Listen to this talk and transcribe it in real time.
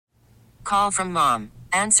Call from mom.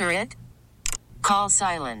 Answer it. Call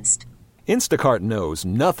silenced. Instacart knows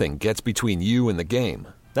nothing gets between you and the game.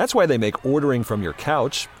 That's why they make ordering from your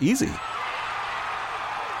couch easy.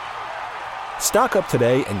 Stock up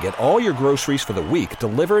today and get all your groceries for the week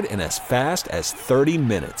delivered in as fast as 30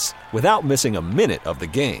 minutes without missing a minute of the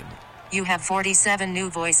game. You have 47 new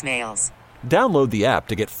voicemails. Download the app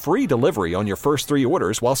to get free delivery on your first 3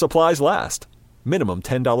 orders while supplies last. Minimum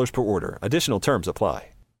 $10 per order. Additional terms apply.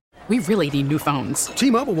 We really need new phones.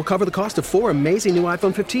 T-Mobile will cover the cost of 4 amazing new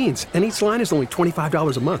iPhone 15s, and each line is only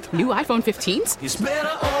 $25 a month. New iPhone 15s? It's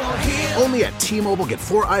better over here. Only at T-Mobile, get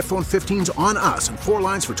 4 iPhone 15s on us and 4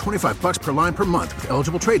 lines for $25 per line per month with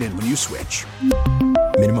eligible trade-in when you switch.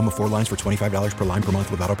 Minimum of 4 lines for $25 per line per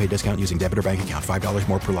month with autopay discount using debit or bank account. $5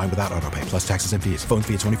 more per line without autopay, plus taxes and fees. Phone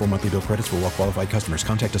fee at 24 monthly bill credits for well-qualified customers.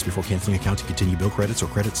 Contact us before canceling account to continue bill credits or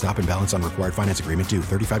credit stop and balance on required finance agreement due.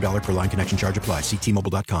 $35 per line connection charge applies. See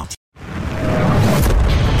T-Mobile.com.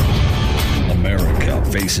 America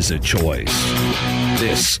faces a choice.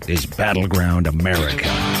 This is Battleground America.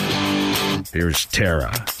 Here's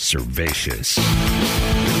Tara Servatius.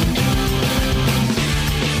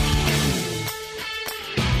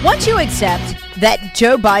 Once you accept that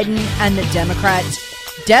Joe Biden and the Democrats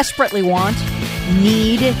desperately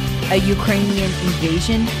need a Ukrainian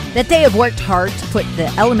invasion, that they have worked hard to put the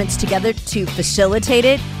elements together to facilitate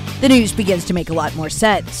it, the news begins to make a lot more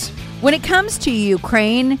sense. When it comes to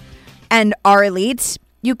Ukraine and our elites,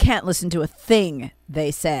 you can't listen to a thing they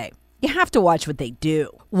say. You have to watch what they do.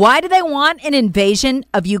 Why do they want an invasion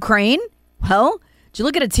of Ukraine? Well, did you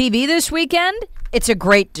look at a TV this weekend? It's a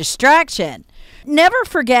great distraction. Never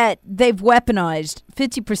forget they've weaponized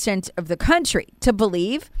 50% of the country to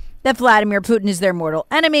believe that Vladimir Putin is their mortal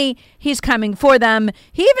enemy. He's coming for them.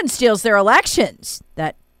 He even steals their elections.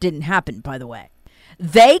 That didn't happen, by the way.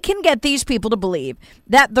 They can get these people to believe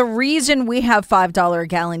that the reason we have $5 a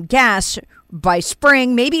gallon gas by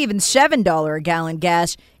spring, maybe even $7 a gallon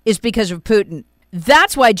gas, is because of Putin.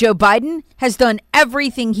 That's why Joe Biden has done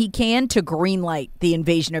everything he can to greenlight the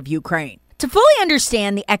invasion of Ukraine. To fully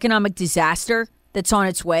understand the economic disaster that's on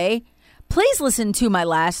its way, please listen to my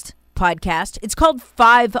last podcast. It's called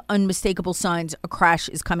 5 Unmistakable Signs a Crash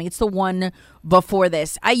is Coming. It's the one before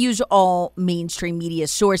this. I use all mainstream media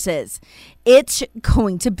sources. It's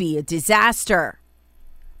going to be a disaster.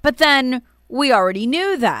 But then we already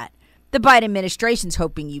knew that. The Biden administration's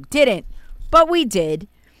hoping you didn't, but we did.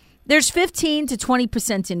 There's 15 to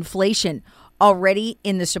 20% inflation already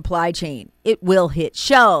in the supply chain. It will hit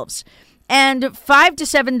shelves. And $5 to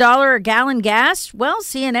 $7 a gallon gas, well,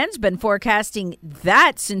 CNN's been forecasting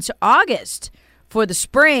that since August for the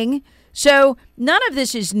spring. So none of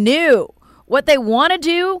this is new. What they want to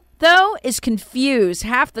do, though, is confuse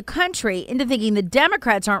half the country into thinking the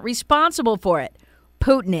Democrats aren't responsible for it.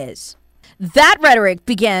 Putin is. That rhetoric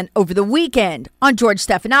began over the weekend on George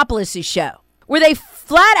Stephanopoulos' show, where they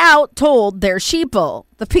flat out told their sheeple,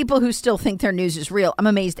 the people who still think their news is real. I'm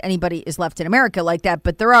amazed anybody is left in America like that,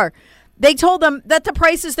 but there are. They told them that the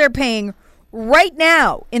prices they're paying right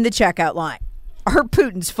now in the checkout line are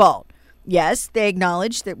Putin's fault. Yes, they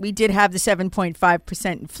acknowledged that we did have the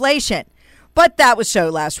 7.5% inflation, but that was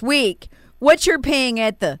so last week. What you're paying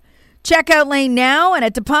at the checkout lane now and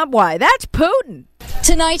at the pump, why? That's Putin.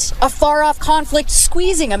 Tonight, a far-off conflict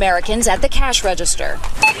squeezing Americans at the cash register.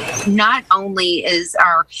 Not only is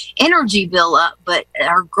our energy bill up, but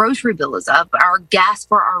our grocery bill is up. Our gas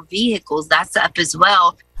for our vehicles, that's up as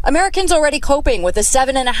well. Americans already coping with a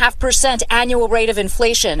 7.5% annual rate of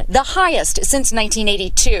inflation, the highest since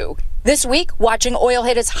 1982. This week, watching oil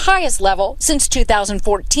hit its highest level since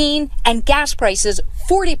 2014 and gas prices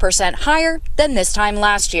 40% higher than this time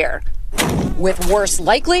last year. With worse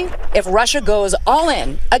likely if Russia goes all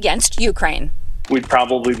in against Ukraine. We'd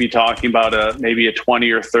probably be talking about maybe a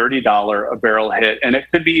 $20 or $30 a barrel hit, and it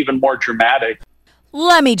could be even more dramatic.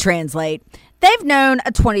 Let me translate. They've known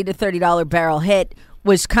a $20 to $30 barrel hit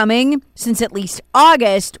was coming since at least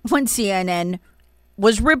August when CNN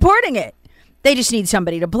was reporting it. They just need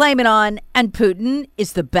somebody to blame it on, and Putin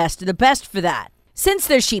is the best of the best for that. Since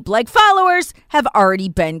their sheep-like followers have already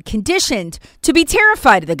been conditioned to be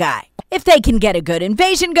terrified of the guy. If they can get a good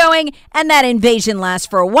invasion going, and that invasion lasts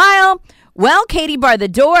for a while, well, Katie bar the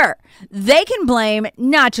door. They can blame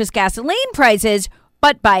not just gasoline prices,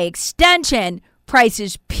 but by extension,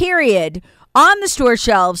 prices, period, on the store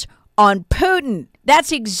shelves on Putin.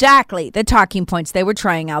 That's exactly the talking points they were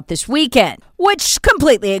trying out this weekend, which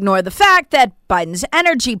completely ignore the fact that Biden's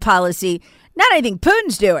energy policy, not anything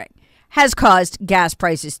Putin's doing, has caused gas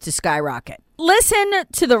prices to skyrocket. listen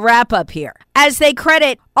to the wrap up here as they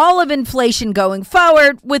credit all of inflation going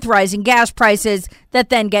forward with rising gas prices that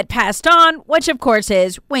then get passed on, which of course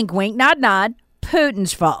is, wink, wink, nod, nod,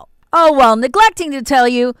 Putin's fault. Oh, while neglecting to tell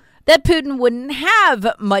you that Putin wouldn't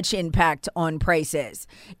have much impact on prices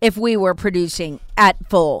if we were producing at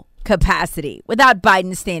full capacity without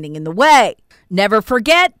Biden standing in the way. Never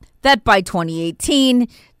forget that by 2018,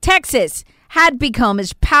 Texas had become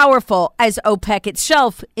as powerful as OPEC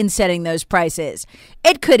itself in setting those prices.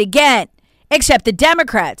 It could again, except the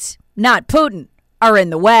Democrats, not Putin, are in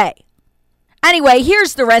the way. Anyway,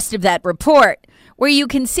 here's the rest of that report, where you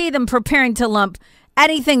can see them preparing to lump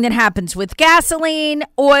anything that happens with gasoline,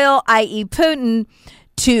 oil, i.e. Putin,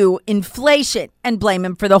 to inflation and blame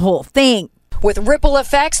him for the whole thing. With ripple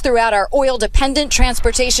effects throughout our oil-dependent,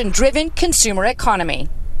 transportation-driven consumer economy.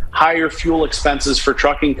 Higher fuel expenses for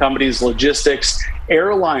trucking companies, logistics,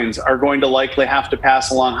 airlines are going to likely have to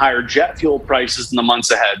pass along higher jet fuel prices in the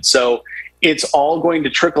months ahead. So it's all going to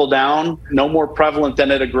trickle down, no more prevalent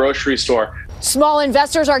than at a grocery store. Small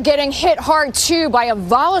investors are getting hit hard, too, by a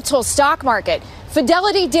volatile stock market.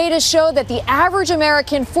 Fidelity data show that the average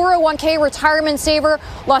American 401k retirement saver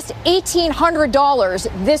lost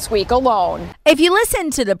 $1,800 this week alone. If you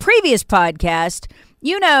listen to the previous podcast,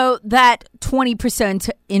 you know that 20%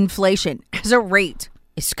 inflation as a rate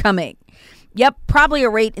is coming. Yep, probably a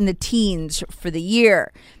rate in the teens for the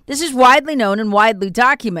year. This is widely known and widely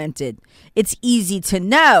documented. It's easy to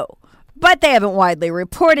know, but they haven't widely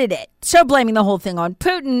reported it. So blaming the whole thing on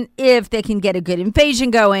Putin, if they can get a good invasion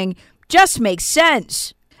going, just makes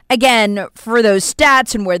sense. Again, for those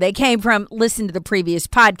stats and where they came from, listen to the previous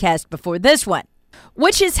podcast before this one.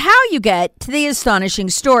 Which is how you get to the astonishing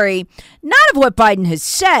story, not of what Biden has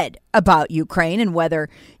said about Ukraine and whether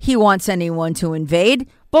he wants anyone to invade,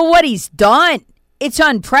 but what he's done. It's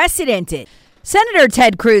unprecedented. Senator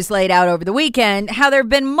Ted Cruz laid out over the weekend how there have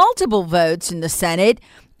been multiple votes in the Senate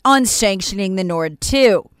on sanctioning the Nord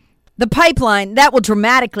 2, the pipeline that will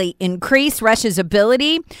dramatically increase Russia's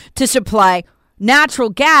ability to supply natural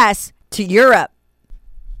gas to Europe.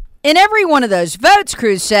 In every one of those votes,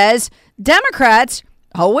 Cruz says, Democrats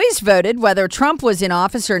always voted, whether Trump was in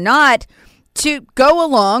office or not, to go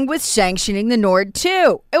along with sanctioning the Nord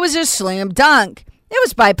 2. It was a slam dunk. It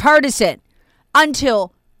was bipartisan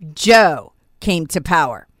until Joe came to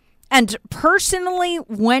power and personally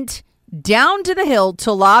went down to the Hill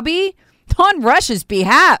to lobby on Russia's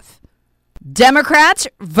behalf. Democrats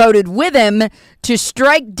voted with him to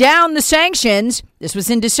strike down the sanctions. This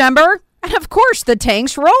was in December. And of course, the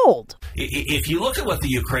tanks rolled. If you look at what the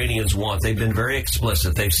Ukrainians want, they've been very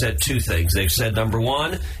explicit. They've said two things. They've said, number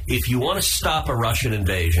one, if you want to stop a Russian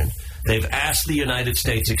invasion, they've asked the United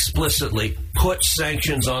States explicitly, put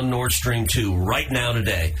sanctions on Nord Stream 2 right now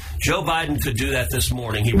today. Joe Biden could do that this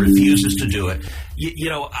morning. He refuses to do it.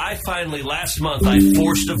 Last month, I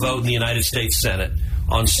forced a vote in the United States Senate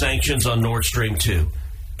on sanctions on Nord Stream 2.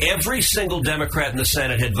 Every single Democrat in the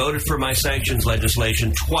Senate had voted for my sanctions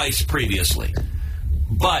legislation twice previously.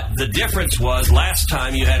 But the difference was last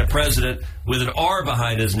time you had a president with an R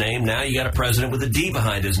behind his name. Now you got a president with a D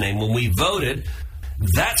behind his name. When we voted,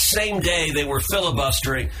 that same day they were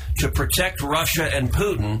filibustering to protect Russia and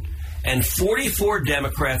Putin, and 44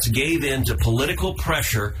 Democrats gave in to political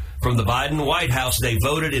pressure from the Biden White House. They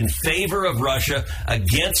voted in favor of Russia,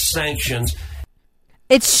 against sanctions.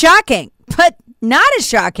 It's shocking, but not as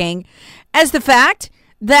shocking as the fact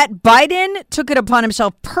that Biden took it upon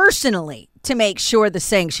himself personally to make sure the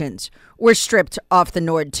sanctions were stripped off the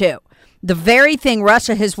Nord 2, the very thing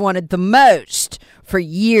Russia has wanted the most for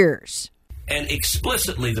years. And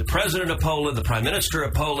explicitly, the president of Poland, the prime minister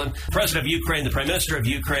of Poland, the president of Ukraine, the prime minister of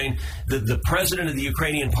Ukraine, the president of the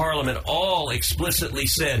Ukrainian parliament all explicitly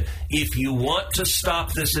said, if you want to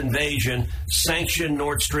stop this invasion, sanction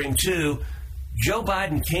Nord Stream 2. Joe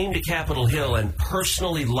Biden came to Capitol Hill and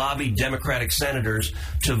personally lobbied Democratic senators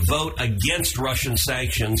to vote against Russian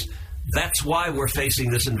sanctions. That's why we're facing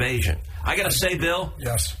this invasion. I got to say, Bill.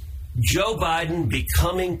 Yes. Joe Biden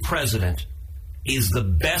becoming president is the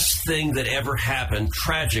best thing that ever happened,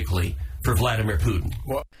 tragically, for Vladimir Putin.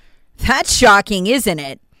 Well, that's shocking, isn't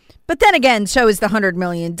it? But then again, so is the $100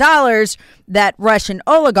 million that Russian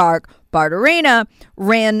oligarch Barbarina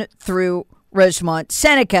ran through Rosemont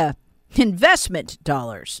Seneca. Investment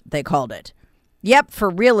dollars, they called it. Yep, for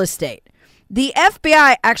real estate. The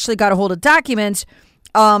FBI actually got a hold of documents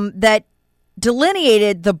that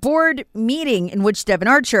delineated the board meeting in which Devin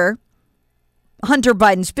Archer, Hunter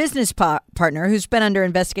Biden's business partner, who's been under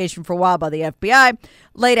investigation for a while by the FBI,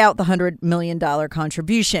 laid out the $100 million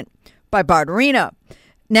contribution by Barbarina.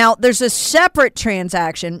 Now, there's a separate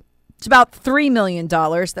transaction It's about $3 million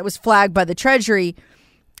that was flagged by the Treasury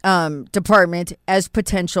Department as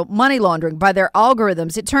potential money laundering by their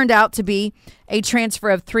algorithms. It turned out to be a transfer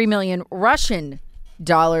of $3 million Russian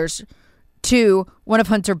dollars to one of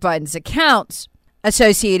Hunter Biden's accounts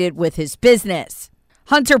associated with his business.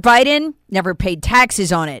 Hunter Biden never paid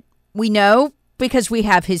taxes on it. We know because we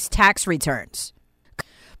have his tax returns.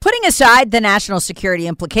 Putting aside the national security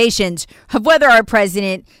implications of whether our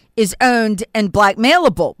president is owned and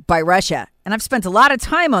blackmailable by Russia, and I've spent a lot of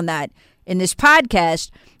time on that in this podcast,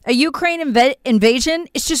 a Ukraine invasion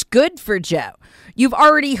is just good for Joe. You've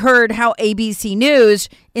already heard how ABC News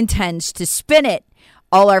intends to spin it.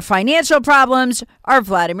 All our financial problems are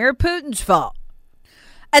Vladimir Putin's fault.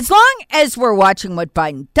 As long as we're watching what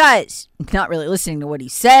Biden does, not really listening to what he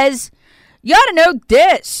says, you ought to know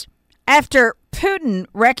this. After Putin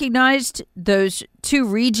recognized those two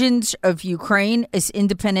regions of Ukraine as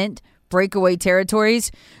independent breakaway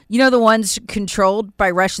territories, you know, the ones controlled by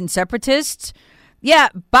Russian separatists? Yeah,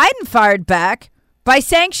 Biden fired back by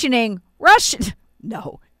sanctioning Russia.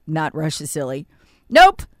 No, not Russia, silly.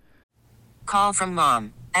 Nope. Call from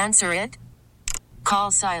mom. Answer it.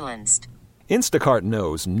 Call silenced. Instacart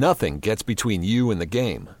knows nothing gets between you and the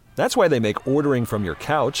game. That's why they make ordering from your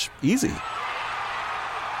couch easy.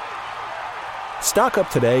 Stock up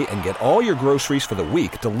today and get all your groceries for the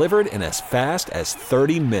week delivered in as fast as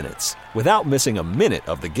 30 minutes without missing a minute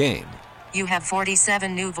of the game. You have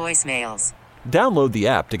 47 new voicemails. Download the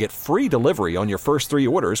app to get free delivery on your first 3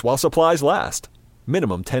 orders while supplies last.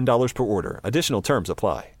 Minimum $10 per order. Additional terms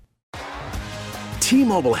apply.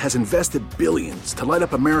 T-Mobile has invested billions to light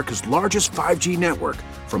up America's largest 5G network,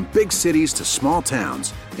 from big cities to small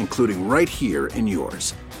towns, including right here in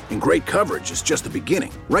yours. And great coverage is just the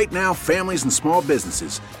beginning. Right now, families and small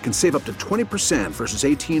businesses can save up to 20% versus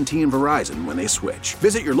AT&T and Verizon when they switch.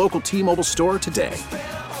 Visit your local T-Mobile store today.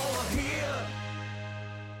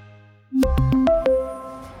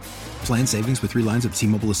 Plan savings with 3 lines of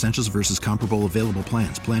T-Mobile Essentials versus comparable available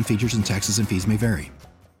plans. Plan features and taxes and fees may vary.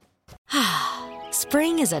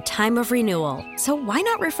 Spring is a time of renewal, so why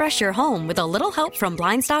not refresh your home with a little help from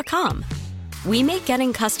Blinds.com? We make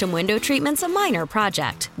getting custom window treatments a minor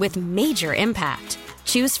project with major impact.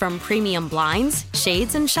 Choose from premium blinds,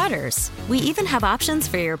 shades, and shutters. We even have options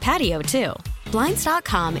for your patio, too.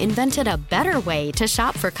 Blinds.com invented a better way to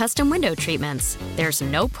shop for custom window treatments. There's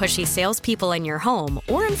no pushy salespeople in your home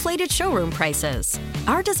or inflated showroom prices.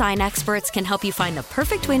 Our design experts can help you find the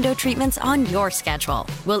perfect window treatments on your schedule.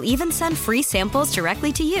 We'll even send free samples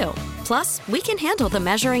directly to you. Plus, we can handle the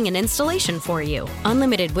measuring and installation for you.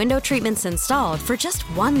 Unlimited window treatments installed for just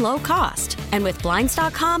one low cost. And with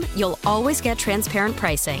Blinds.com, you'll always get transparent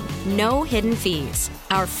pricing. No hidden fees.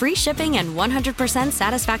 Our free shipping and 100%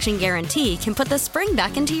 satisfaction guarantee can put the spring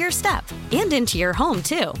back into your step and into your home,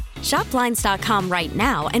 too. Shop Blinds.com right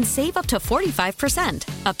now and save up to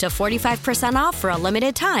 45%. Up to 45% off for a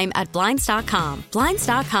limited time at Blinds.com.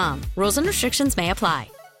 Blinds.com. Rules and restrictions may apply.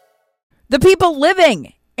 The people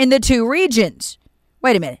living in the two regions.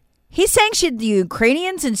 Wait a minute. He sanctioned the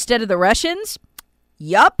Ukrainians instead of the Russians?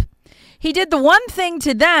 Yup. He did the one thing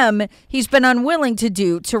to them he's been unwilling to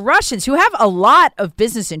do to Russians, who have a lot of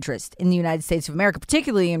business interest in the United States of America,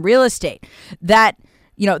 particularly in real estate, that,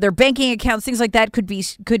 you know, their banking accounts, things like that could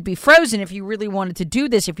be frozen if you really wanted to do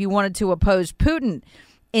this, if you wanted to oppose Putin.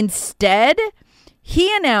 Instead,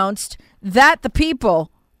 he announced that the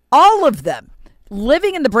people, all of them,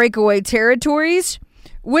 living in the breakaway territories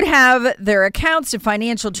would have their accounts and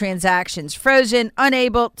financial transactions frozen,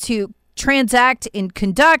 unable to transact and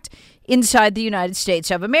conduct inside the United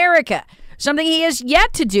States of America. Something he has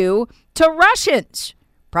yet to do to Russians.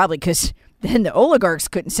 Probably because then the oligarchs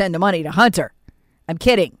couldn't send the money to Hunter. I'm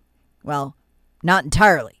kidding. Well, not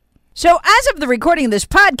entirely. So as of the recording of this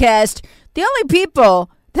podcast, the only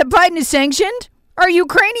people that Biden has sanctioned are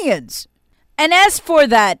Ukrainians. And as for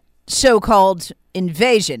that so-called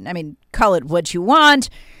invasion, I mean, call it what you want.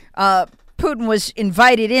 Putin was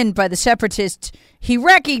invited in by the separatists. He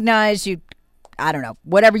recognized, I don't know,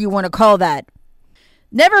 whatever you want to call that.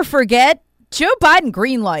 Never forget, Joe Biden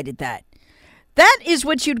greenlighted that. That is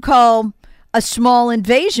what you'd call a small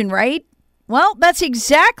invasion, right? Well, that's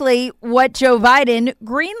exactly what Joe Biden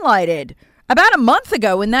greenlighted about a month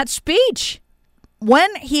ago in that speech,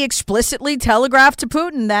 when he explicitly telegraphed to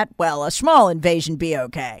Putin that, well, a small invasion be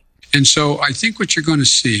okay. And so I think what you're going to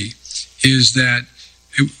see is that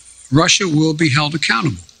Russia will be held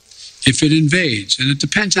accountable if it invades. And it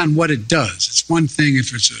depends on what it does. It's one thing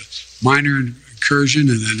if it's a minor incursion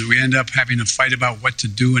and then we end up having a fight about what to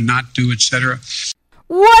do and not do, etc.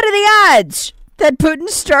 What are the odds that Putin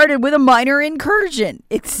started with a minor incursion?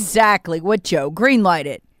 Exactly what Joe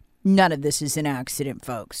greenlighted. None of this is an accident,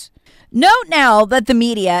 folks. Note now that the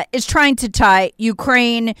media is trying to tie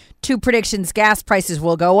Ukraine to predictions gas prices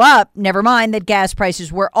will go up. Never mind that gas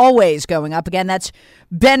prices were always going up. Again, that's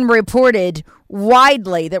been reported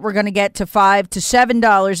widely that we're going to get to $5 to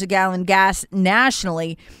 $7 a gallon gas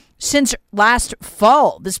nationally since last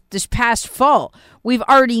fall, this past fall. We've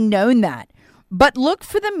already known that. But look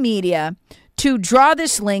for the media to draw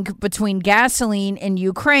this link between gasoline and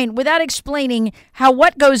Ukraine without explaining how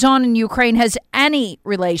what goes on in Ukraine has any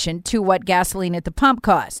relation to what gasoline at the pump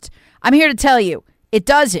costs. I'm here to tell you, it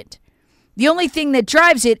doesn't. The only thing that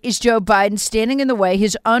drives it is Joe Biden standing in the way.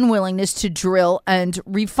 His unwillingness to drill and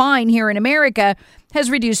refine here in America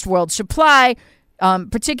has reduced world supply,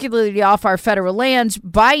 particularly off our federal lands,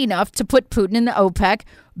 by enough to put Putin and the OPEC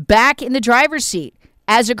back in the driver's seat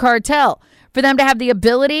as a cartel, for them to have the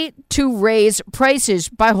ability to raise prices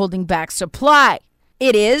by holding back supply.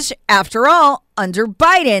 It is, after all, under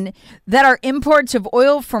Biden that our imports of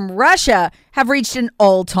oil from Russia have reached an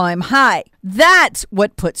all-time high. That's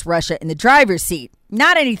what puts Russia in the driver's seat,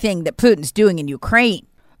 not anything that Putin's doing in Ukraine.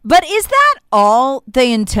 But is that all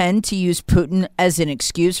they intend to use Putin as an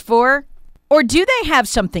excuse for? Or do they have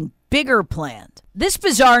something bigger planned? This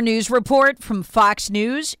bizarre news report from Fox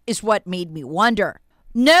News is what made me wonder.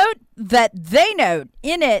 Note that they note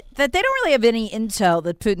in it that they don't really have any intel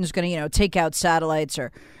that Putin's going to, take out satellites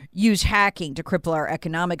or use hacking to cripple our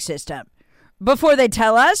economic system. Before they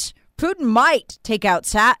tell us, Putin might take out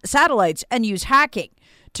satellites and use hacking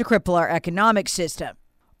to cripple our economic system.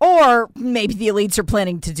 Or maybe the elites are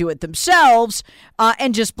planning to do it themselves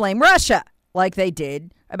and just blame Russia, like they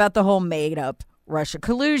did about the whole made-up Russia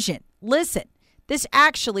collusion. Listen, this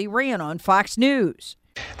actually ran on Fox News.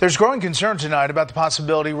 There's growing concern tonight about the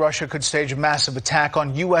possibility Russia could stage a massive attack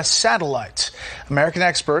on U.S. satellites. American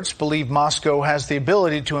experts believe Moscow has the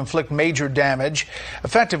ability to inflict major damage,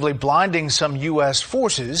 effectively blinding some U.S.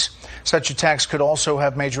 forces. Such attacks could also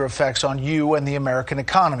have major effects on you and the American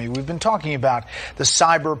economy. We've been talking about the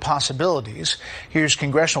cyber possibilities. Here's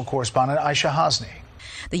congressional correspondent Aisha Hasni.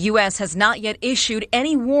 The U.S. has not yet issued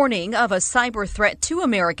any warning of a cyber threat to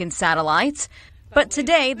American satellites. But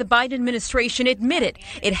today, the Biden administration admitted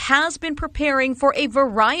it has been preparing for a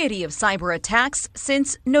variety of cyber attacks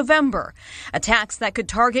since November. Attacks that could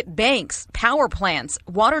target banks, power plants,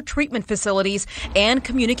 water treatment facilities, and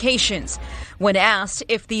communications. When asked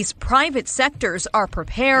if these private sectors are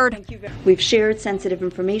prepared, we've shared sensitive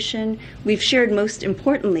information. We've shared, most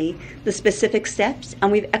importantly, the specific steps,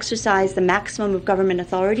 and we've exercised the maximum of government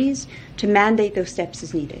authorities to mandate those steps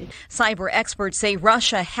as needed. Cyber experts say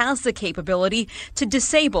Russia has the capability to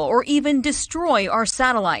disable or even destroy our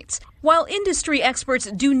satellites. While industry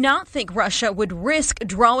experts do not think Russia would risk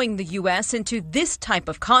drawing the U.S. into this type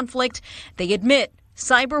of conflict, they admit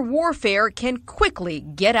cyber warfare can quickly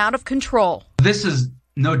get out of control. This is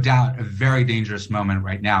no doubt a very dangerous moment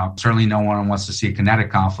right now. Certainly no one wants to see a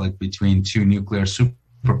kinetic conflict between two nuclear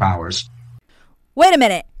superpowers. Wait a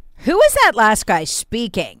minute. Who was that last guy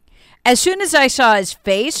speaking? As soon as I saw his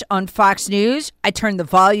face on Fox News, I turned the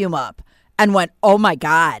volume up and went, oh my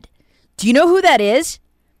God. Do you know who that is?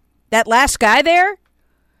 That last guy there?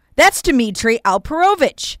 That's Dmitry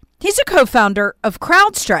Alperovich. He's a co-founder of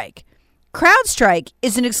CrowdStrike. CrowdStrike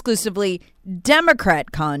is an exclusively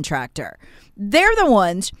Democrat contractor. They're the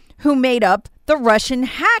ones who made up the Russian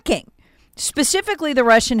hacking, specifically the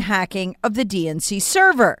Russian hacking of the DNC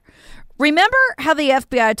server. Remember how the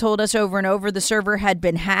FBI told us over and over the server had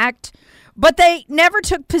been hacked, but they never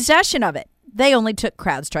took possession of it. They only took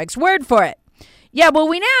CrowdStrike's word for it. Yeah, well,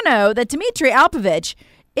 we now know that Dmitry Alperovich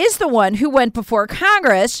is the one who went before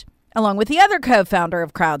Congress, along with the other co-founder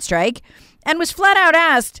of CrowdStrike, and was flat out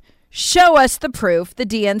asked, show us the proof the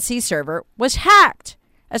DNC server was hacked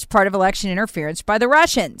as part of election interference by the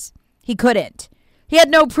Russians. He couldn't. He had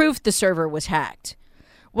no proof the server was hacked.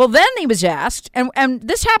 Well, then he was asked, and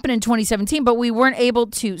this happened in 2017, but we weren't able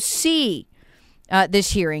to see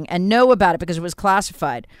this hearing and know about it because it was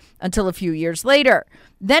classified until a few years later.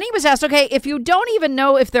 Then he was asked, okay, if you don't even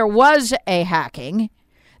know if there was a hacking,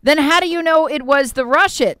 then how do you know it was the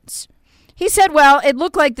Russians? He said, well, it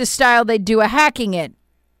looked like the style they'd do a hacking in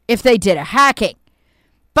if they did a hacking.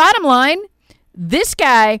 Bottom line, this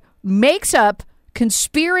guy makes up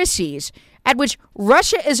conspiracies at which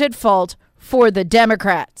Russia is at fault for the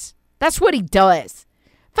Democrats. That's what he does.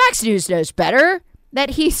 Fox News knows better,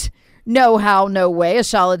 that he's no how, no way a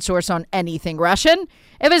solid source on anything Russian.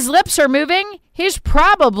 If his lips are moving, he's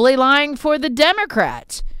probably lying for the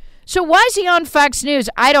Democrats. So why is he on Fox News?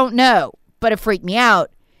 I don't know, but it freaked me out.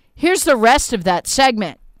 Here's the rest of that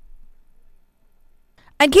segment.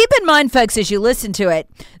 And keep in mind, folks, as you listen to it,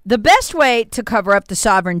 the best way to cover up the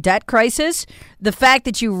sovereign debt crisis, the fact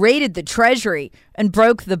that you raided the Treasury and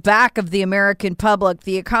broke the back of the American public,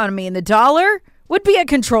 the economy, and the dollar, would be a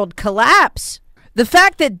controlled collapse. The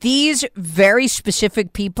fact that these very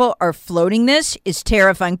specific people are floating this is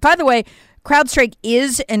terrifying. By the way, CrowdStrike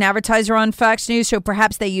is an advertiser on Fox News, so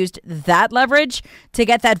perhaps they used that leverage to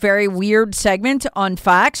get that very weird segment on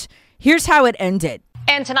Fox. Here's how it ended.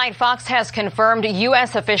 And tonight, Fox has confirmed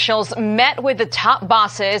U.S. officials met with the top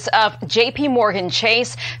bosses of J.P. Morgan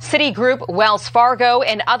Chase, Citigroup, Wells Fargo,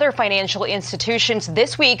 and other financial institutions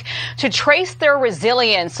this week to trace their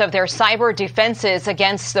resilience of their cyber defenses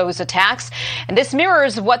against those attacks. And this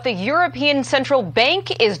mirrors what the European Central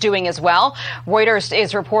Bank is doing as well. Reuters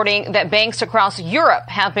is reporting that banks across Europe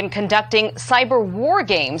have been conducting cyber war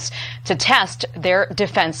games to test their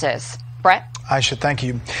defenses. Brett? Aisha, thank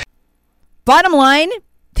you. Bottom line,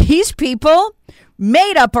 these people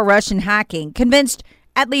made up a Russian hacking, convinced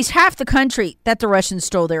at least half the country that the Russians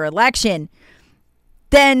stole their election,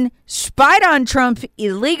 then spied on Trump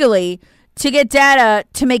illegally to get data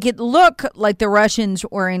to make it look like the Russians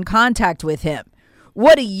were in contact with him.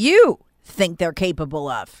 What do you think they're capable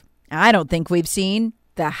of? I don't think we've seen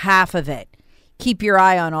the half of it. Keep your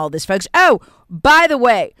eye on all this, folks. Oh, by the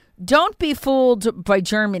way, don't be fooled by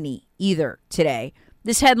Germany either today.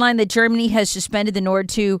 This headline that Germany has suspended the Nord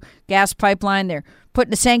 2 gas pipeline, they're putting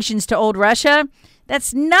the sanctions to old Russia.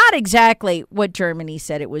 That's not exactly what Germany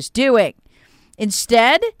said it was doing.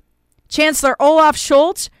 Instead, Chancellor Olaf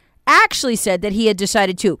Scholz actually said that he had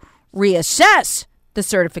decided to reassess the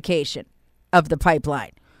certification of the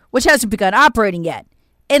pipeline, which hasn't begun operating yet,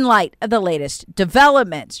 in light of the latest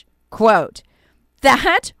developments. Quote,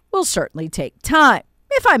 that will certainly take time,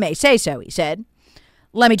 if I may say so, he said.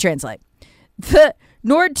 Let me translate. The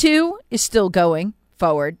Nord 2 is still going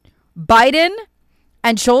forward. Biden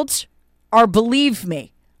and Scholz are, believe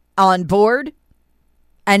me, on board.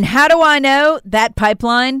 And how do I know that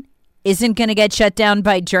pipeline isn't going to get shut down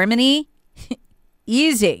by Germany?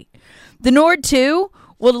 Easy. The Nord 2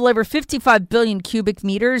 will deliver 55 billion cubic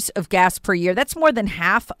meters of gas per year. That's more than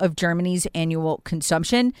half of Germany's annual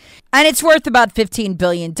consumption. And it's worth about $15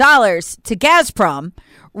 billion to Gazprom,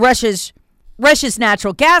 Russia's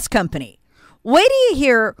natural gas company. Wait till you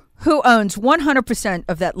hear who owns 100%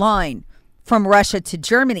 of that line from Russia to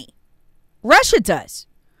Germany. Russia does,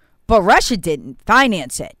 but Russia didn't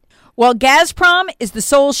finance it. While Gazprom is the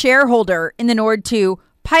sole shareholder in the Nord 2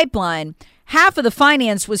 pipeline, half of the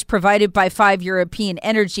finance was provided by 5 European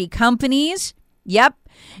energy companies. Yep,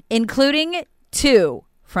 including 2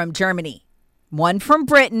 from Germany. 1 from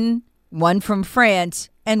Britain, 1 from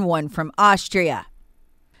France, and 1 from Austria.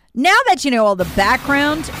 Now that you know all the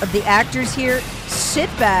background of the actors here, sit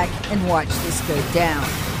back and watch this go down.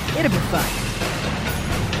 It'll be fun.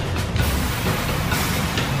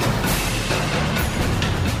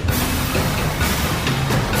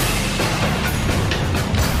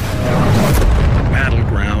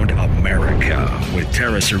 Battleground America with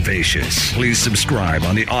Tara Servatius. Please subscribe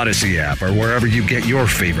on the Odyssey app or wherever you get your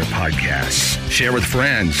favorite podcasts. Share with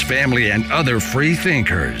friends, family, and other free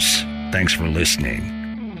thinkers. Thanks for listening.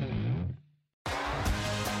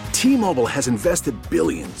 T-Mobile has invested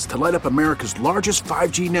billions to light up America's largest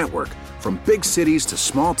 5G network, from big cities to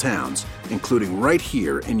small towns, including right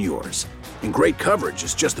here in yours. And great coverage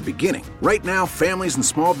is just the beginning. Right now, families and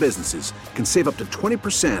small businesses can save up to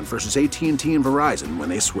 20% versus AT&T and Verizon when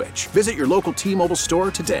they switch. Visit your local T-Mobile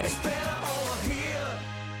store today.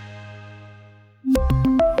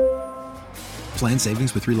 Plan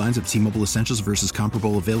savings with 3 lines of T-Mobile Essentials versus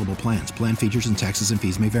comparable available plans. Plan features and taxes and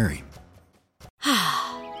fees may vary.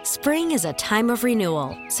 Spring is a time of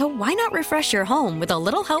renewal, so why not refresh your home with a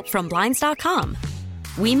little help from Blinds.com?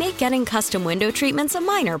 We make getting custom window treatments a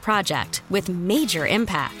minor project with major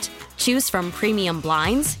impact. Choose from premium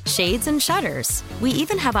blinds, shades, and shutters. We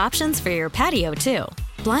even have options for your patio, too.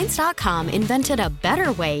 Blinds.com invented a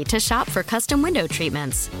better way to shop for custom window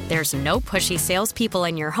treatments. There's no pushy salespeople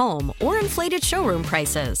in your home or inflated showroom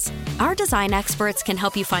prices. Our design experts can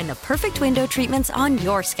help you find the perfect window treatments on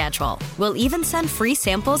your schedule. We'll even send free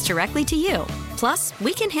samples directly to you. Plus,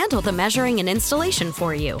 we can handle the measuring and installation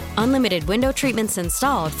for you. Unlimited window treatments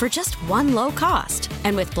installed for just one low cost.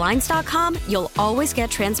 And with Blinds.com, you'll always get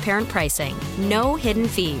transparent pricing. No hidden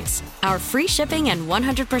fees. Our free shipping and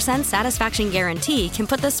 100% satisfaction guarantee can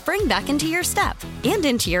put the spring back into your step and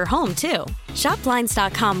into your home, too. Shop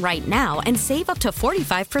Blinds.com right now and save up to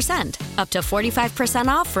 45%. Up to 45%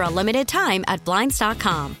 off for a limited time at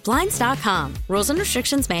Blinds.com. Blinds.com. Rules and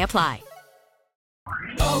restrictions may apply.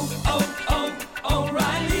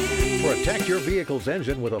 O'Reilly. For a Protect your vehicle's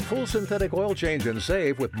engine with a full synthetic oil change and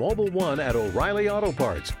save with Mobile One at O'Reilly Auto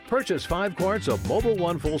Parts. Purchase 5 quarts of Mobile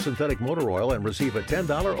One full synthetic motor oil and receive a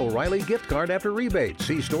 $10 O'Reilly gift card after rebate.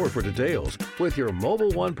 See store for details. With your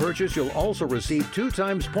Mobile One purchase, you'll also receive 2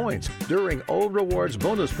 times points during O Rewards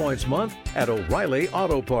Bonus Points Month at O'Reilly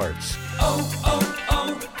Auto Parts.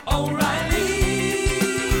 O'Reilly